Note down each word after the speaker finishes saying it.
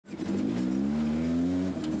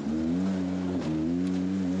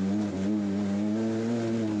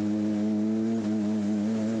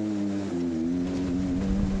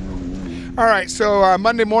All right, so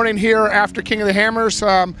Monday morning here after King of the Hammers,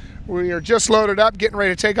 we are just loaded up, getting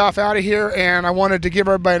ready to take off out of here, and I wanted to give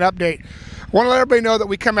everybody an update. I want to let everybody know that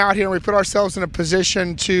we come out here and we put ourselves in a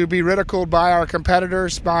position to be ridiculed by our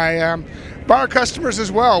competitors, by our customers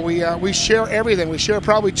as well. We share everything. We share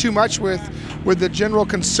probably too much with the general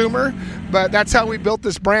consumer, but that's how we built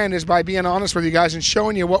this brand, is by being honest with you guys and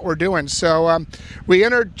showing you what we're doing. So we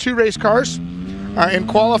entered 2 race cars in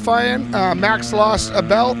qualifying. Max lost a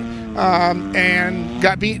belt and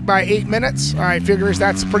got beat by 8 minutes. I figures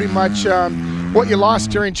that's pretty much what you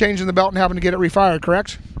lost during changing the belt and having to get it refired,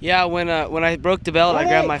 correct? Yeah, when I broke the belt, I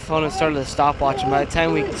grabbed my phone and started the stopwatch. And by the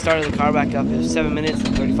time we started the car back up, it was 7 minutes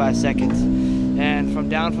and 35 seconds. And from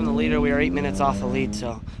the leader, we were 8 minutes off the lead.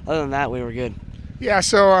 So other than that, we were good. Yeah,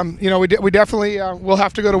 so you know, we definitely will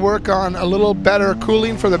have to go to work on a little better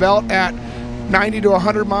cooling for the belt at 90 to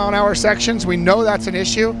 100 mile an hour sections. We know that's an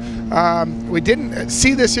issue. We didn't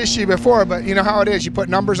see this issue before, but you know how it is. You put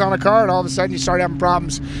numbers on a car and all of a sudden you start having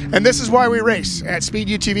problems. And this is why we race. At Speed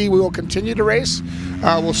UTV, we will continue to race.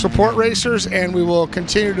 We'll support racers, and we will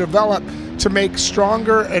continue to develop to make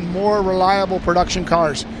stronger and more reliable production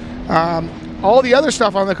cars. All the other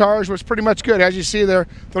stuff on the cars was pretty much good. As you see, they're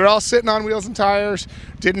all sitting on wheels and tires.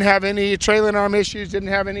 Didn't have any trailing arm issues, didn't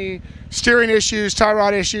have any steering issues, tie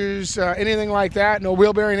rod issues, anything like that. No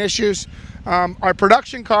wheel bearing issues. Our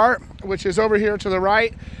production car, which is over here to the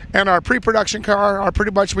right, and our pre-production car are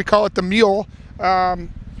pretty much, we call it the mule.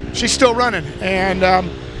 She's still running, and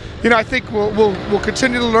you know, I think we'll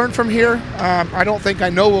continue to learn from here. I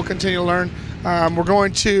know we'll continue to learn. We're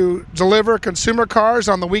going to deliver consumer cars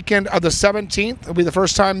on the weekend of the 17th. It'll be the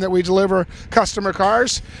first time that we deliver customer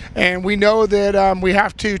cars, and we know that we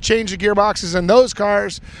have to change the gearboxes in those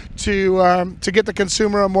cars to get the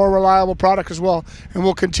consumer a more reliable product as well. And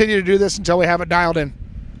we'll continue to do this until we have it dialed in.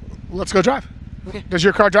 Let's go drive. Okay. Does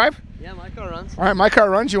your car drive? Yeah, my car runs. All right, my car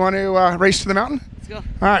runs. You want to race to the mountain? Let's go. All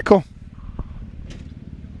right, cool.